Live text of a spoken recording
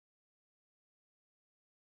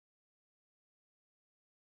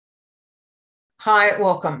Hi,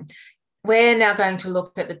 welcome. We're now going to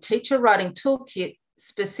look at the Teacher Writing Toolkit,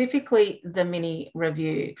 specifically the mini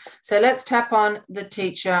review. So let's tap on the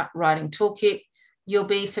Teacher Writing Toolkit. You'll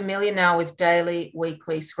be familiar now with daily,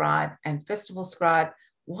 weekly scribe and festival scribe.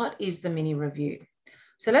 What is the mini review?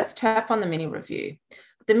 So let's tap on the mini review.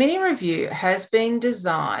 The mini review has been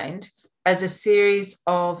designed as a series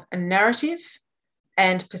of narrative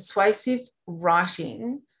and persuasive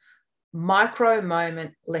writing micro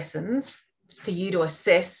moment lessons for you to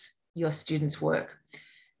assess your students' work.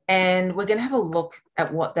 And we're going to have a look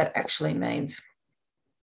at what that actually means.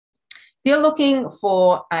 If you're looking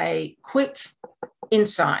for a quick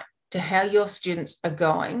insight to how your students are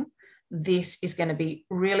going, this is going to be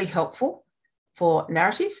really helpful for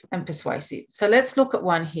narrative and persuasive. So let's look at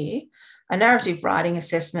one here, a narrative writing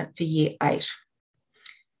assessment for Year 8.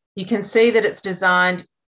 You can see that it's designed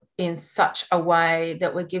in such a way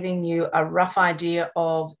that we're giving you a rough idea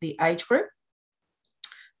of the age group.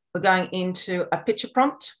 We're going into a picture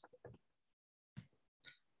prompt.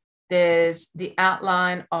 There's the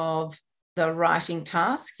outline of the writing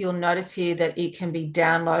task. You'll notice here that it can be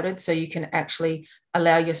downloaded, so you can actually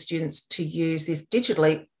allow your students to use this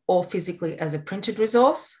digitally or physically as a printed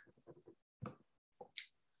resource.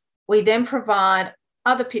 We then provide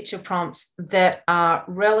other picture prompts that are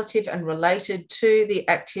relative and related to the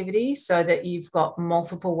activity so that you've got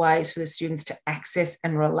multiple ways for the students to access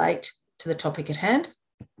and relate to the topic at hand.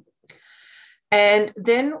 And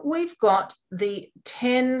then we've got the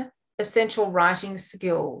 10 essential writing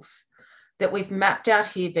skills that we've mapped out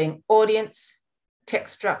here, being audience,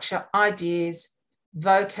 text structure, ideas,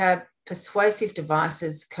 vocab, persuasive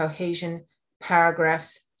devices, cohesion,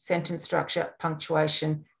 paragraphs, sentence structure,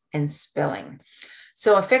 punctuation, and spelling.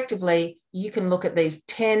 So effectively, you can look at these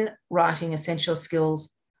 10 writing essential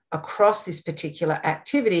skills across this particular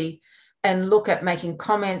activity and look at making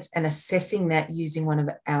comments and assessing that using one of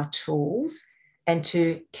our tools, and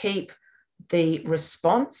to keep the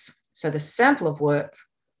response, so the sample of work,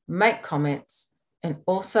 make comments, and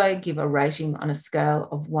also give a rating on a scale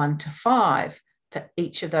of 1 to 5 for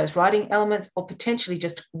each of those writing elements, or potentially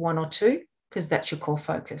just 1 or 2, because that's your core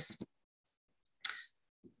focus.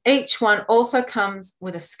 Each one also comes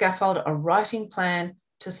with a scaffold, a writing plan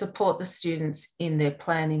to support the students in their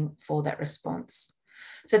planning for that response.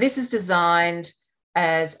 So this is designed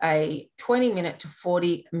as a 20-minute to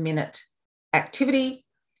 40-minute activity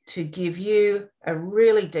to give you a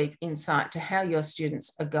really deep insight to how your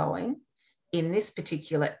students are going in this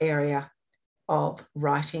particular area of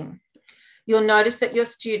writing. You'll notice that your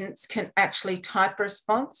students can actually type a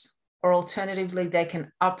response, or alternatively, they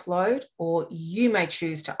can upload, or you may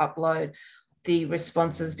choose to upload the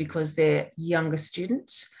responses because they're younger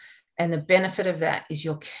students. And the benefit of that is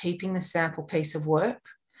you're keeping the sample piece of work,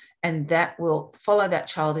 and that will follow that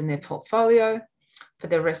child in their portfolio for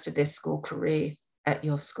the rest of their school career at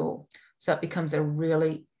your school. So it becomes a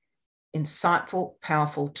really insightful,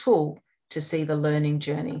 powerful tool to see the learning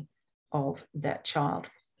journey of that child.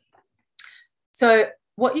 So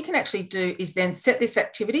what you can actually do is then set this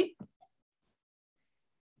activity,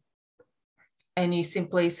 and you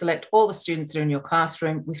simply select all the students that are in your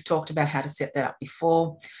classroom. We've talked about how to set that up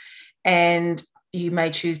before, and you may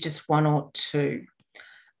choose just 1 or 2.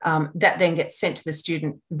 That then gets sent to the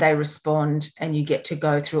student, they respond, and you get to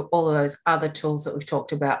go through all of those other tools that we've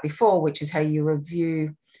talked about before, which is how you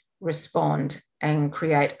review, respond, and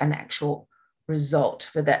create an actual result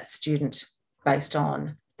for that student based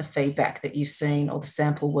on the feedback that you've seen or the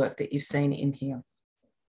sample work that you've seen in here.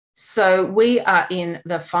 So we are in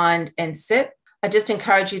the find and set. I just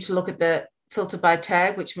encourage you to look at the filter by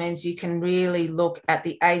tag, which means you can really look at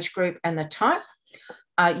the age group and the type.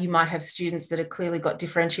 You might have students that have clearly got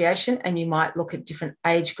differentiation, and you might look at different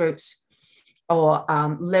age groups or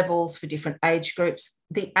levels for different age groups.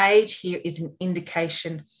 The age here is an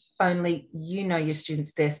indication only. You know your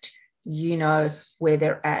students best. You know where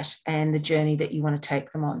they're at and the journey that you want to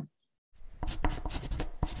take them on.